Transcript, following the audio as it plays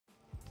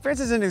France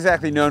isn't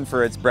exactly known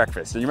for its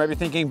breakfast, and you might be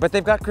thinking, but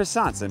they've got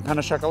croissants and pain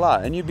au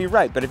chocolat, and you'd be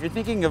right. But if you're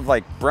thinking of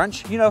like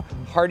brunch, you know,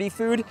 hearty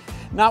food,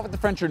 not what the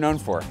French are known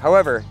for.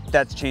 However,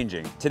 that's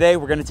changing. Today,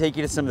 we're gonna take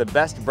you to some of the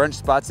best brunch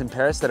spots in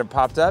Paris that have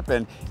popped up,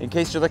 and in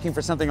case you're looking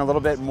for something a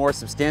little bit more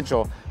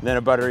substantial than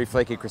a buttery,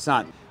 flaky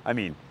croissant, I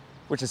mean,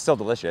 which is still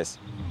delicious,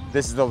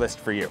 this is the list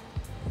for you.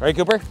 Right,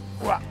 Cooper?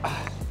 Wow.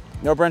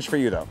 No brunch for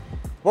you, though.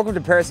 Welcome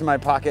to Paris in My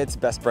Pockets,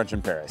 Best Brunch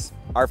in Paris.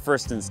 Our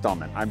first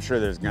installment. I'm sure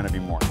there's gonna be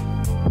more.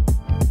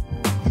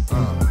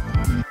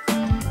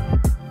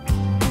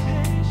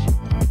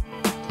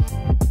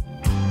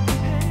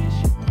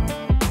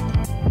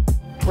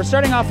 We're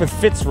starting off with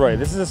Fitzroy.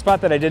 This is a spot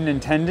that I didn't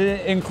intend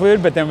to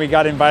include, but then we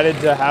got invited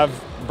to have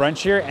brunch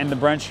here, and the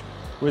brunch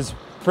was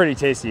pretty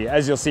tasty,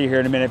 as you'll see here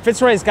in a minute.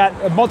 Fitzroy's got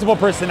a multiple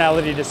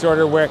personality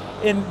disorder where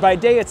by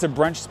day it's a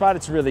brunch spot,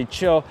 it's really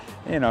chill,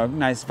 you know,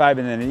 nice vibe,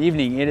 and then in the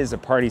evening it is a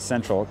party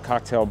central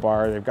cocktail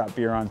bar. They've got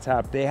beer on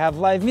tap, they have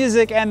live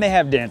music, and they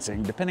have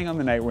dancing, depending on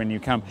the night when you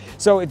come.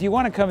 So if you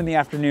want to come in the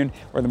afternoon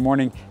or the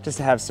morning just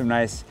to have some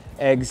nice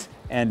eggs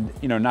and,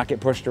 you know, not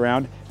get pushed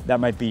around, that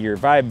might be your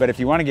vibe. But if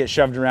you want to get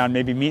shoved around,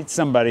 maybe meet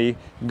somebody,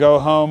 go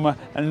home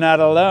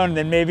not alone,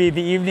 then maybe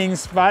the evening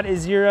spot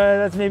is your,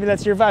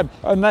 that's your vibe.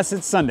 Unless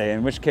it's Sunday,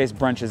 in which case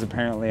brunch is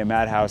apparently a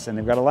madhouse and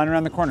they've got a line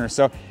around the corner.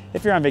 So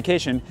if you're on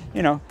vacation,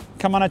 you know,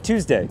 come on a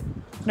Tuesday.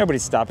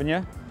 Nobody's stopping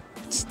you.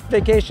 It's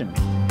vacation.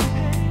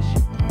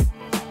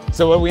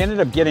 So what we ended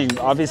up getting,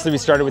 obviously we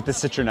started with the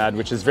citronade,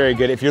 which is very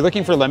good. If you're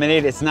looking for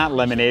lemonade, it's not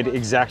lemonade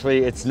exactly.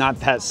 It's not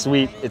that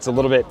sweet. It's a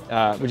little bit,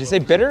 would you say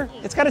bitter?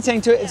 It's got a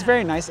tang to it. It's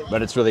very nice,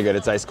 but it's really good.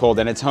 It's ice cold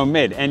and it's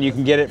homemade, and you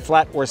can get it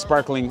flat or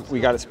sparkling. We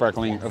got it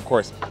sparkling, of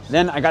course.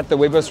 Then I got the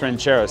huevos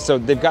rancheros. So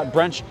they've got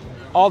brunch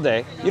all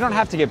day. You don't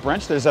have to get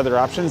brunch. There's other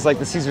options like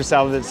the Caesar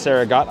salad that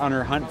Sarah got on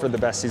her hunt for the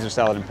best Caesar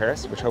salad in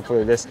Paris, which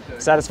hopefully this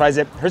satisfies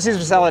it. Her Caesar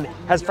salad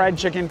has fried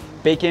chicken,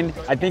 bacon.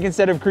 I think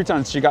instead of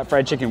croutons, she got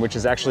fried chicken, which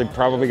is actually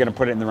probably gonna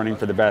put it in the running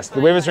for the best.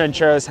 The huevos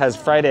rancheros has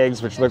fried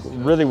eggs, which look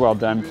really well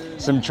done.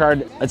 Some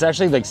charred, it's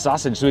actually like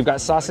sausage. So we've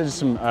got sausage,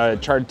 some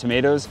charred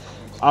tomatoes,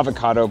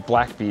 avocado,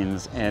 black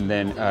beans, and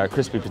then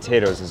crispy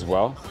potatoes as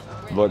well.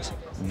 Looks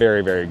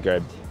very, very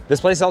good. This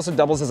place also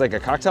doubles as like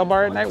a cocktail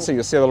bar at night, so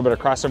you'll see a little bit of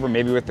crossover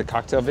maybe with the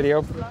cocktail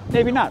video.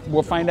 Maybe not,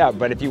 we'll find out.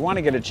 But if you want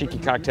to get a cheeky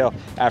cocktail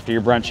after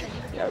your brunch,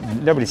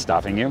 nobody's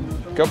stopping you.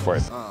 Go for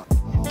it.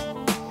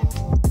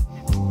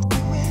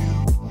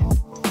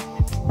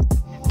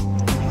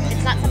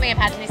 It's not something I've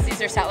had in a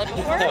Caesar salad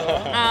before.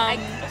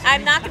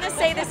 I'm not going to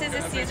say this is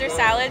a Caesar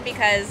salad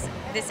because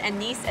this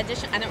anise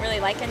addition, I don't really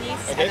like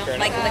anise. Okay, I don't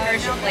like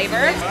licorice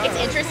flavor. It's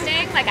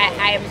interesting, like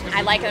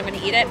I like it, I'm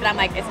gonna eat it, but I'm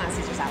like, it's not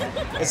Caesar salad.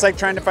 It's like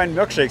trying to find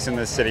milkshakes in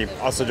this city,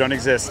 also don't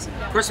exist.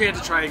 Of course we had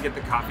to try and get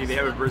the coffee. They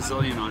have a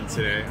Brazilian on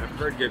today. I've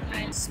heard good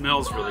things.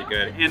 Smells really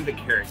good. And the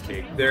carrot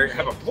cake. They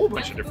have a whole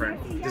bunch of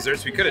different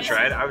desserts we could have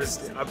tried. I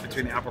was up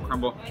between the apple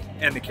crumble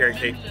and the carrot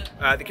cake.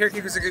 The carrot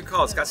cake was a good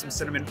call. It's got some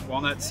cinnamon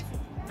walnuts.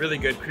 Really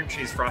good cream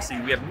cheese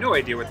frosting. We have no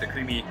idea what the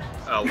creamy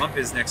lump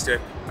is next to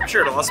it. I'm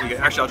sure it'll also be good.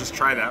 Actually, I'll just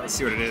try that. Let's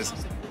see what it is.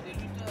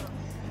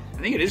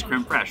 I think it is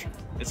creme fraiche.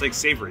 It's like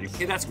savory.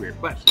 Okay, that's weird,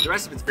 but the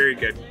rest of it's very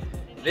good.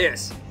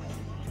 This,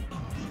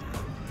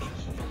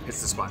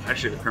 it's the spot.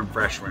 Actually, the creme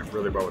fraiche went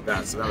really well with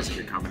that, so that was a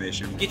good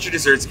combination. Get your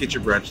desserts, get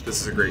your brunch.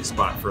 This is a great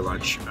spot for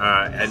lunch.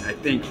 And I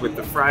think with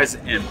the fries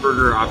and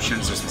burger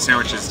options, there's some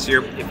sandwiches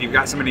too. If you've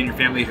got somebody in your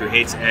family who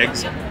hates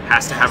eggs,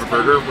 has to have a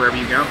burger wherever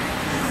you go,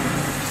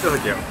 still a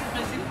go.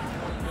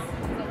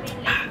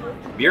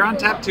 Beer on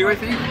tap too, I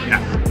think? Yeah,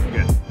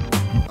 good.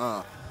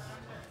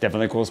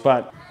 Definitely a cool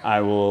spot. I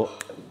will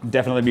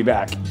definitely be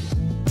back.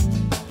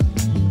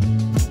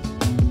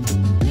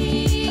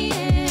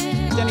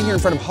 Standing here in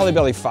front of Holly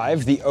Belly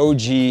 5, the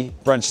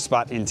OG brunch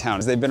spot in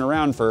town. They've been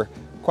around for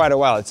quite a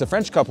while. It's a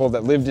French couple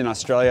that lived in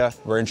Australia,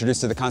 were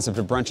introduced to the concept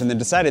of brunch, and then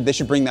decided they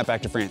should bring that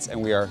back to France,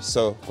 and we are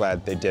so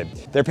glad they did.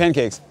 Their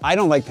pancakes, I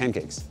don't like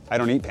pancakes. I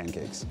don't eat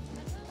pancakes.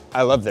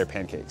 I love their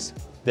pancakes.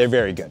 They're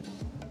very good.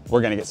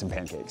 We're gonna get some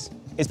pancakes.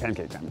 It's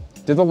pancake time.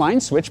 Did the line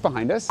switch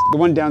behind us? The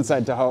one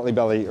downside to Holly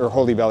Belly, or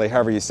Holy Belly,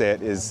 however you say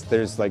it, is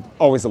there's like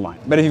always a line.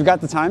 But if you've got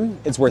the time,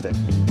 it's worth it.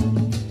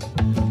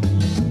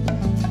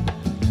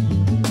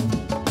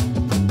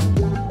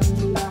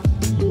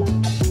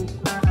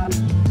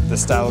 The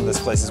style of this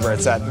place is where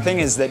it's at. The thing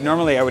is that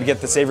normally I would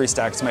get the savory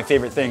stack. It's my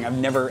favorite thing. I've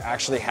never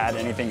actually had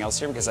anything else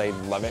here because I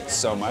love it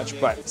so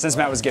much. But since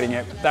Matt was getting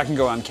it, that can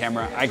go on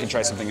camera. I can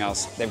try something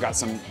else. They've got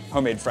some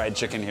homemade fried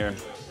chicken here,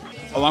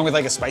 along with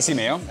like a spicy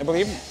mayo, I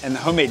believe, and the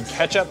homemade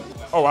ketchup.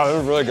 Oh wow, that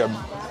was really good.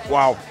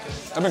 Wow,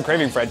 I've been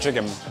craving fried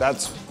chicken.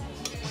 That's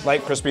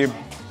light, crispy,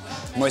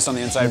 moist on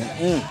the inside.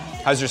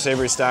 How's your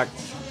savory stack?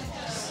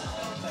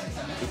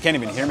 You can't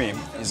even hear me.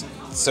 He's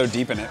so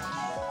deep in it.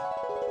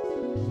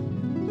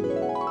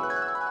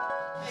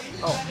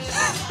 Oh.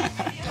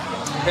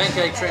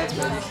 Pancake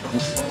transfer.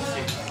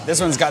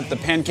 This one's got the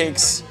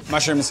pancakes,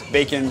 mushrooms,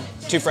 bacon,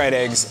 2 fried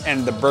eggs,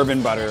 and the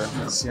bourbon butter.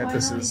 Let's see what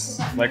this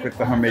is like with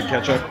the homemade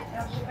ketchup.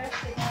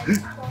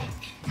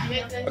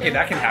 Okay,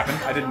 that can happen.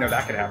 I didn't know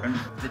that could happen.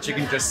 The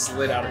chicken just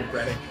slid out of the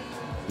breading.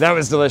 That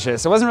was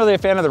delicious. I wasn't really a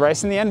fan of the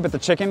rice in the end, but the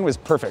chicken was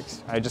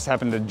perfect. I just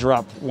happened to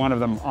drop one of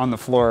them on the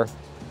floor.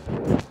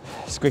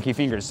 Squeaky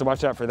fingers, so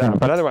watch out for that.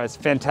 But otherwise,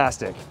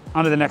 fantastic.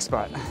 On to the next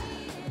spot.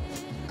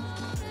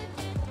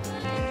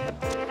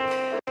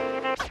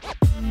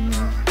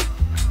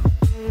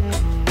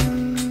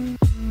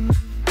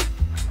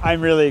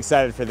 I'm really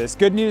excited for this.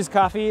 Good News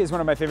Coffee is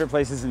one of my favorite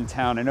places in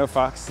town. I know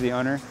Fox, the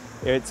owner.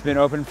 It's been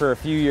open for a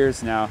few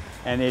years now,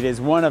 and it is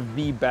one of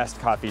the best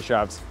coffee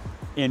shops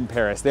in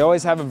Paris. They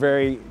always have a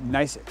very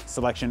nice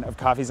selection of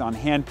coffees on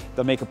hand.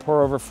 They'll make a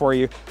pour over for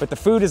you, but the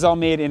food is all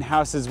made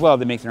in-house as well.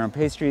 They make their own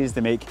pastries,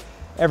 they make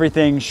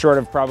everything short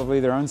of probably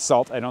their own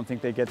salt. I don't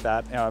think they get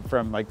that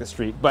from like the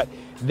street, but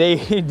they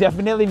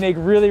definitely make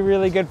really,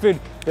 really good food.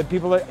 The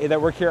people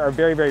that work here are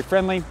very, very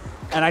friendly.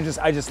 And I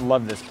just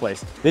love this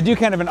place. They do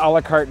kind of an a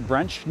la carte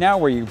brunch now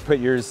where you put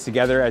yours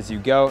together as you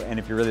go, and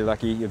if you're really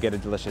lucky, you'll get a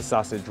delicious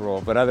sausage roll.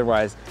 But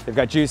otherwise, they've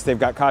got juice, they've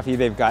got coffee,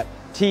 they've got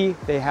tea,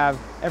 they have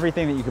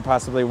everything that you could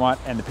possibly want,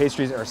 and the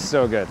pastries are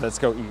so good. Let's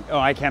go eat. Oh,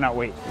 I cannot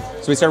wait.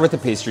 So we start with the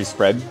pastry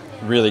spread.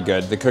 Really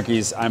good. The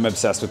cookies, I'm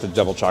obsessed with the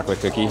double chocolate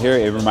cookie here.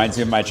 It reminds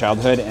me of my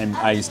childhood, and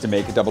I used to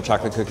make a double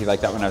chocolate cookie like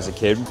that when I was a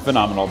kid.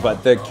 Phenomenal.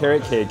 But the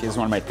carrot cake is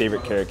one of my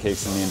favorite carrot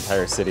cakes in the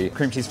entire city.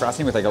 Cream cheese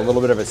frosting with like a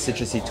little bit of a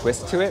citrusy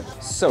twist to it.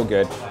 So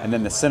good. And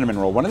then the cinnamon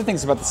roll. One of the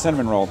things about the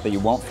cinnamon roll that you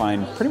won't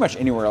find pretty much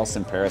anywhere else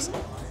in Paris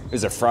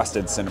is a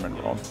frosted cinnamon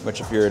roll,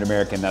 which if you're an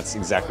American, that's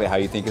exactly how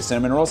you think of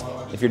cinnamon rolls.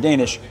 If you're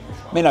Danish,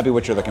 may not be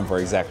what you're looking for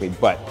exactly,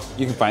 but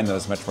you can find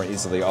those much more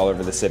easily all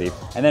over the city.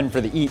 And then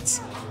for the eats,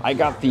 I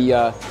got the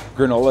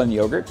granola and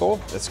yogurt bowl.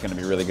 That's gonna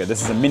be really good.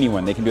 This is a mini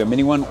one. They can do a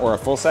mini one or a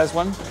full-size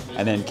one.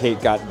 And then Kate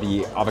got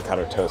the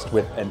avocado toast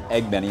with an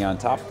egg benny on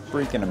top.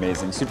 Freaking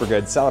amazing, super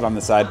good. Salad on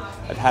the side.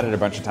 I've had it a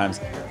bunch of times.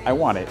 I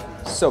want it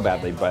so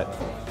badly, but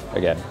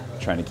again,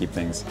 trying to keep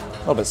things a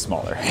little bit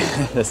smaller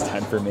this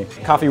time for me.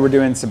 Coffee, we're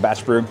doing some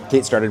batch brew.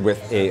 Kate started with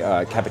a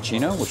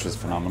cappuccino, which was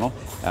phenomenal.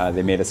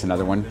 They made us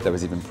another one that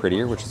was even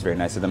prettier, which is very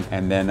nice of them.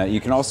 And then you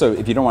can also,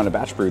 if you don't want a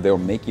batch brew, they'll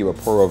make you a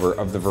pour over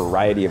of the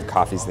variety of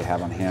coffees they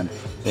have on hand.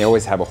 They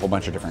always have a whole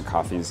bunch of different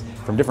coffees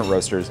from different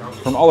roasters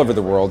from all over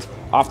the world,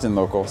 often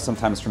local,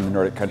 sometimes from the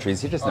Nordic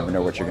countries. You just never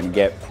know what you're gonna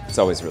get. It's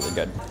always really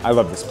good. I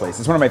love this place.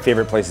 It's one of my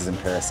favorite places in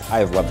Paris.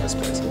 I love this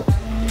place.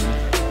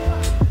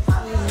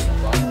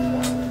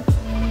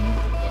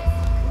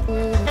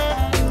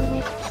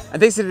 And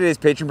thanks to today's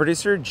patron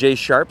producer, Jay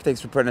Sharp. Thanks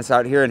for putting us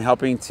out here and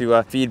helping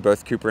to feed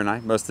both Cooper and I,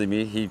 mostly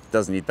me. He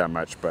doesn't eat that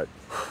much, but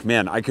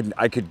man, I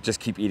could just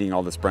keep eating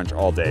all this brunch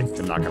all day.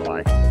 I'm not gonna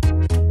lie.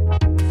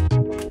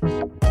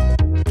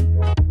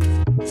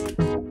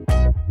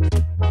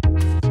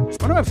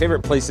 One of my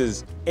favorite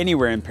places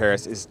anywhere in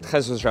Paris is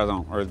 13 au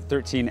Jardin, or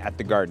 13 at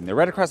the Garden. They're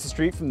right across the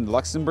street from the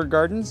Luxembourg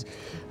Gardens,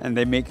 and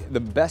they make the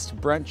best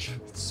brunch.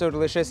 It's so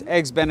delicious.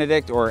 Eggs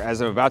Benedict, or as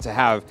I'm about to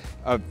have,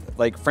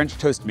 like French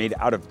toast made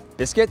out of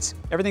biscuits.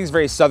 Everything's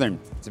very Southern.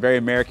 It's a very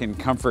American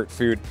comfort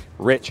food,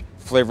 rich,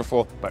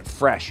 flavorful, but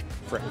fresh.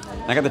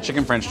 I got the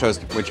chicken French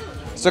toast, which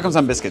still comes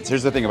on biscuits.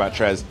 Here's the thing about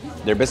Trez.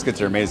 Their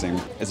biscuits are amazing.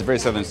 It's a very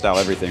Southern style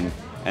everything.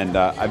 And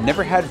I've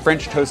never had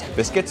French toast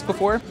biscuits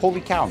before.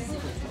 Holy cow.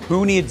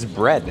 Who needs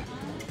bread?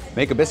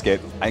 Make a biscuit.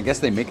 I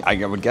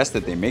would guess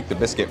that they make the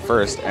biscuit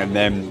first and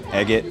then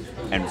egg it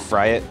and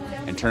fry it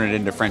and turn it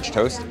into French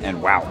toast.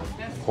 And wow,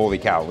 holy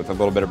cow, with a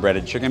little bit of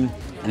breaded chicken.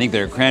 I think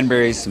there are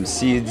cranberries, some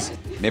seeds,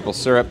 maple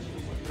syrup,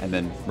 and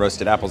then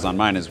roasted apples on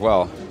mine as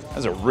well.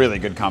 That's a really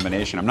good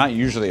combination. I'm not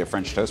usually a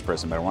French toast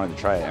person, but I wanted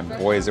to try it, and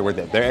boy, is it worth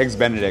it. Their Eggs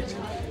Benedict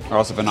are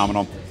also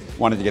phenomenal.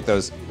 Wanted to get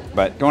those,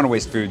 but don't want to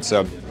waste food,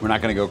 so we're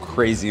not going to go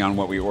crazy on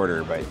what we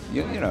order, but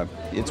you know,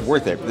 it's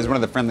worth it. This is one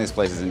of the friendliest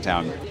places in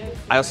town.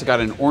 I also got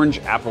an orange,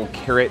 apple,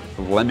 carrot,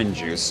 lemon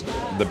juice,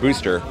 the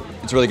booster.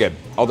 It's really good.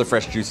 All the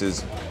fresh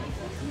juices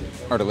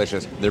are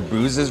delicious. Their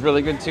booze is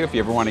really good too. If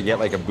you ever want to get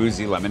like a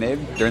boozy lemonade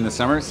during the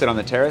summer, sit on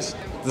the terrace.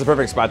 This is a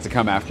perfect spot to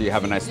come after you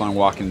have a nice long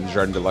walk in the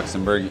Jardin de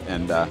Luxembourg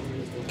and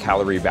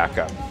calorie back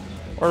up.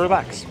 Or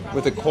relax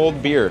with a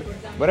cold beer,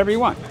 whatever you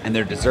want. And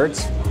their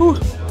desserts, whew.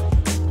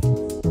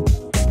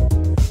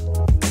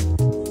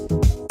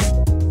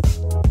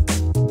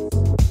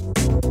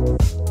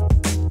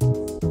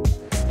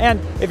 And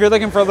if you're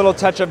looking for a little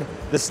touch of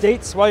the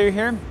States while you're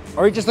here,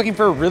 or you're just looking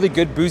for a really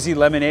good boozy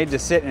lemonade to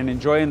sit and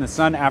enjoy in the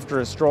sun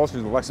after a stroll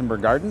through the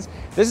Luxembourg Gardens,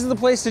 this is the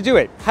place to do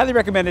it. Highly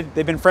recommended.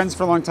 They've been friends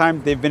for a long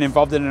time. They've been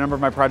involved in a number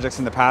of my projects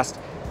in the past.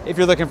 If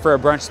you're looking for a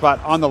brunch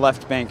spot on the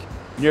left bank,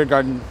 near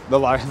Garden, the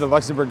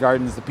Luxembourg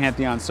Gardens, the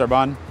Pantheon,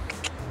 Sorbonne,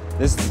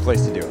 this is the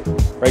place to do it.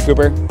 Right,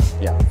 Cooper?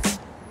 Yeah.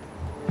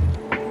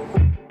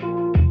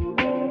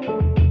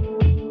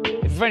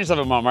 If you find yourself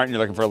at Montmartre and you're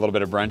looking for a little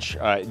bit of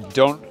brunch,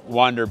 don't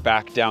wander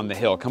back down the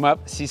hill. Come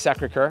up, see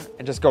Sacré-Cœur,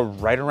 and just go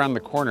right around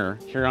the corner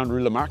here on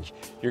Rue Lamarck.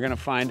 You're gonna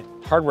find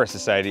hardware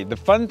society. The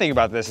fun thing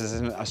about this is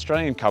an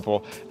Australian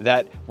couple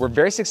that were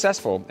very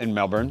successful in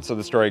Melbourne, so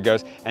the story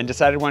goes, and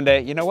decided one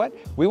day, you know what?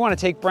 We want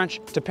to take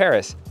brunch to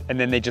Paris. And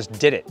then they just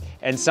did it.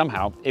 And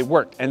somehow it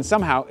worked. And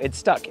somehow it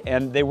stuck.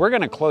 And they were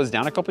going to close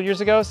down a couple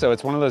years ago. So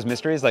it's one of those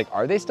mysteries, like,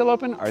 are they still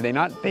open? Are they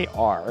not? They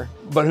are.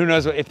 But who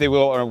knows if they will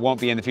or won't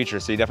be in the future.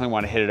 So you definitely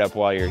want to hit it up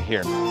while you're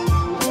here.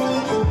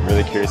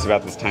 Really curious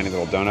about this tiny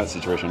little donut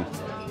situation.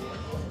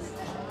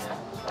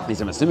 At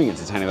least I'm assuming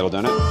it's a tiny little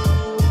donut.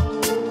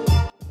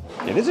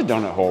 It is a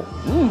donut hole.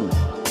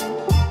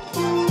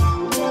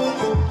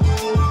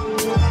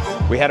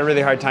 We had a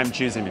really hard time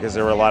choosing because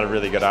there were a lot of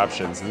really good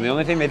options. And the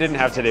only thing they didn't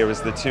have today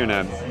was the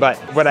tuna. But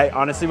what I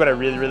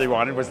really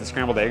wanted was the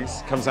scrambled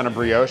eggs. Comes on a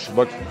brioche,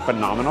 looked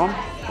phenomenal.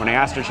 When I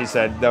asked her, she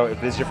said, though, if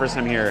this is your first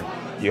time here,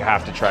 you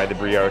have to try the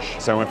brioche.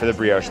 So I went for the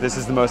brioche. This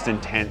is the most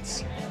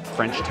intense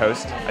French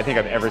toast I think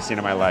I've ever seen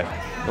in my life.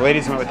 The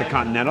ladies went with the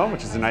continental,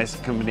 which is a nice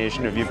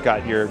combination of you've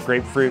got your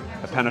grapefruit,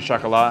 a pain au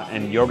chocolat,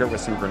 and yogurt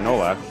with some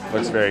granola.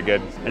 Looks very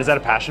good. And is that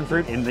a passion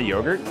fruit in the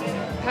yogurt?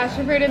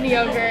 Passion fruit in the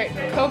yogurt,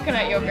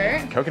 coconut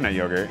yogurt. Coconut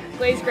yogurt.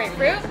 Glazed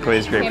grapefruit.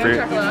 Glazed grapefruit.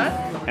 Pain au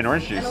chocolat. And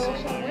orange juice.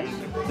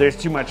 There's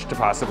too much to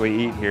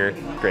possibly eat here.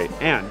 Great.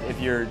 And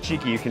if you're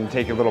cheeky, you can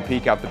take a little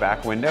peek out the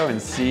back window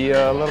and see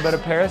a little bit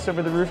of Paris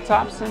over the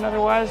rooftops, and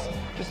otherwise,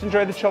 just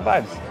enjoy the chill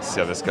vibes. Let's see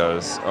how this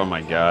goes. Oh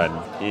my God.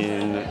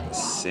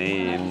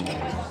 Insane.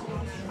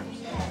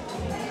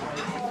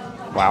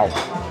 Wow.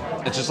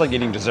 It's just like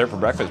eating dessert for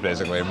breakfast,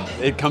 basically.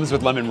 It comes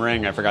with lemon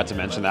meringue. I forgot to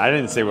mention that. I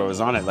didn't say what was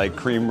on it, like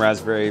cream,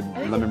 raspberry,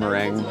 lemon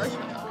meringue.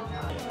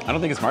 I don't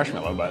think it's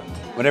marshmallow, but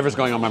whatever's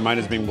going on, my mind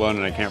is being blown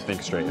and I can't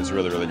think straight. It's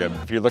really, really good.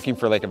 If you're looking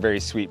for like a very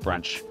sweet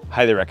brunch,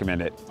 highly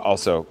recommend it.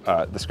 Also,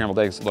 the scrambled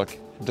eggs look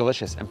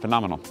delicious and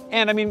phenomenal.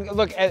 And I mean,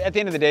 look, at the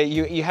end of the day,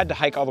 you had to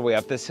hike all the way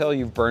up this hill.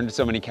 You've burned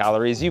so many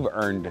calories. You've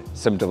earned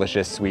some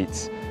delicious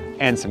sweets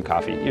and some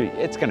coffee.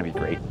 It's gonna be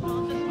great.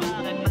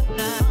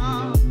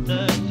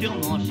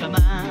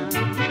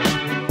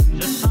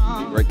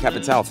 We're at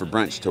Capital for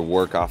brunch to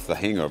work off the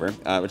hangover,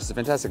 which is a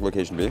fantastic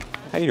location to be.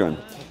 How you doing?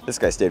 This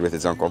guy stayed with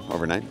his uncle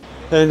overnight.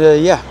 And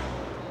yeah.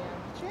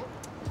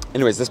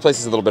 Anyways, this place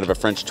is a little bit of a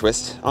French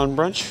twist on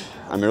brunch.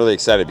 I'm really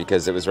excited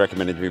because it was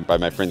recommended to me by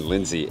my friend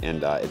Lindsay,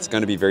 and it's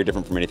going to be very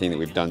different from anything that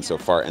we've done so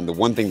far. And the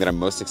one thing that I'm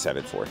most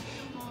excited for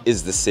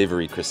is the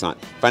savory croissant.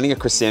 Finding a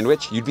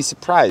croissant, you'd be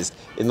surprised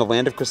in the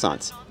land of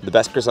croissants, the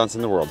best croissants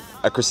in the world.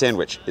 A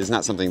croissant is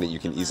not something that you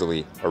can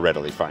easily or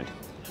readily find.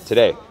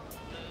 Today,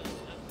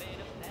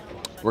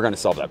 we're going to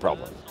solve that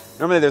problem.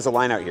 Normally there's a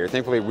line out here.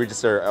 Thankfully, we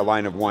just are a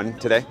line of one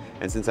today.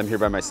 And since I'm here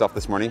by myself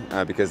this morning,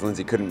 because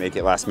Lindsay couldn't make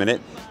it last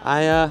minute,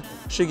 I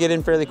should get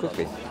in fairly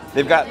quickly.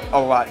 They've got a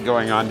lot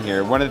going on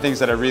here. One of the things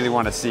that I really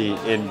want to see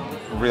in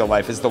real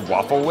life is the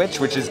waffle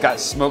witch, which has got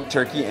smoked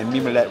turkey and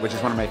mimolette, which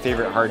is one of my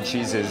favorite hard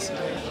cheeses.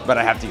 But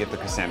I have to get the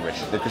croissant witch.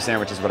 The croissant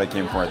witch is what I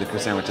came for. The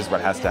croissant witch is what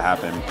has to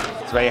happen.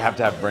 That's why you have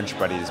to have brunch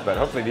buddies. But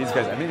hopefully these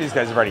guys, I think these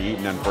guys have already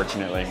eaten,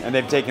 unfortunately. And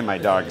they've taken my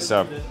dog,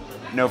 so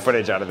no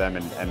footage out of them,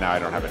 and now I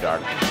don't have a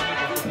dog.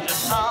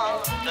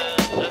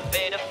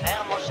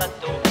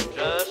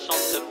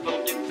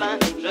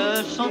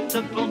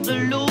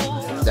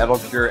 That'll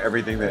cure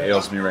everything that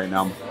ails me right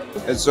now.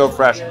 It's so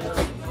fresh.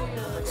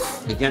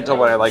 You can't tell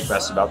what I like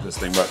best about this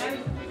thing, but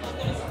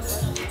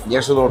the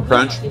extra little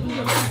crunch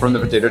from the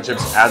potato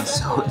chips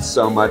adds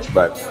so much,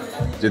 but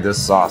dude,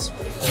 this sauce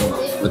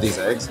with these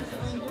eggs,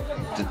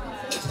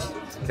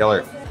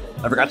 killer.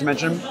 I forgot to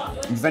mention,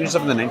 you find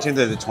yourself on the 19th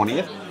or the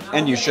 20th,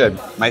 and you should.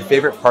 My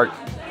favorite park,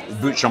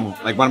 Brunch,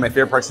 like one of my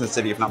favorite parks in the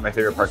city, if not my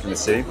favorite park in the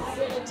city.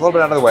 It's a little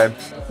bit out of the way,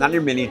 not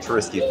near many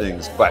touristy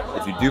things, but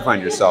if you do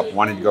find yourself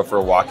wanting to go for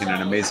a walk in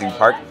an amazing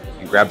park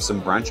and grab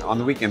some brunch on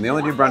the weekend, they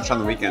only do brunch on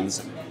the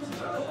weekends,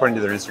 according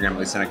to their Instagram at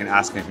least, and I can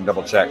ask and I can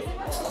double check.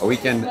 A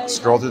weekend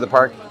stroll through the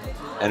park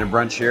and a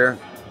brunch here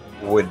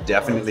would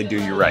definitely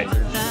do you right.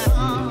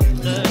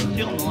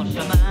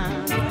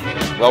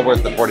 Well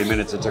worth the 40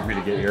 minutes it took me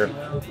to get here,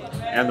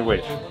 and the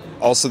wait.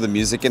 Also, the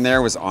music in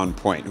there was on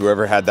point.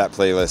 Whoever had that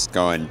playlist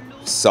going,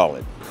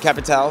 solid.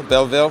 Capital,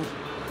 Belleville,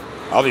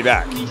 I'll be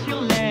back.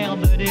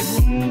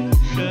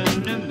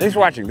 Thanks for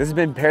watching. This has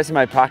been Paris in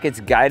My Pocket's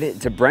guide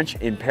to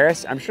brunch in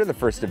Paris. I'm sure the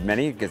first of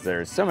many, because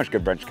there's so much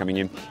good brunch coming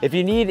in. If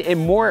you need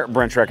more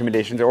brunch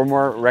recommendations or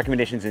more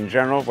recommendations in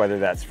general, whether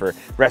that's for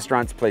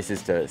restaurants,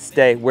 places to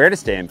stay, where to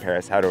stay in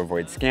Paris, how to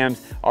avoid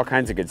scams, all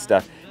kinds of good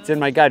stuff, it's in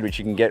my guide, which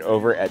you can get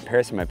over at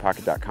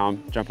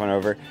parisinmypocket.com. Jump on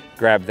over,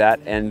 grab that,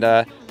 and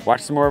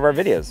watch some more of our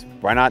videos.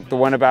 Why not the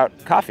one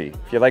about coffee?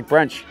 If you like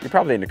brunch, you're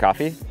probably into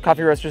coffee.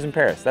 Coffee Roasters in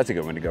Paris, that's a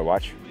good one to go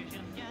watch.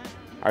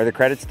 Are the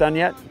credits done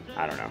yet?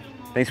 I don't know.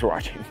 Thanks for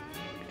watching.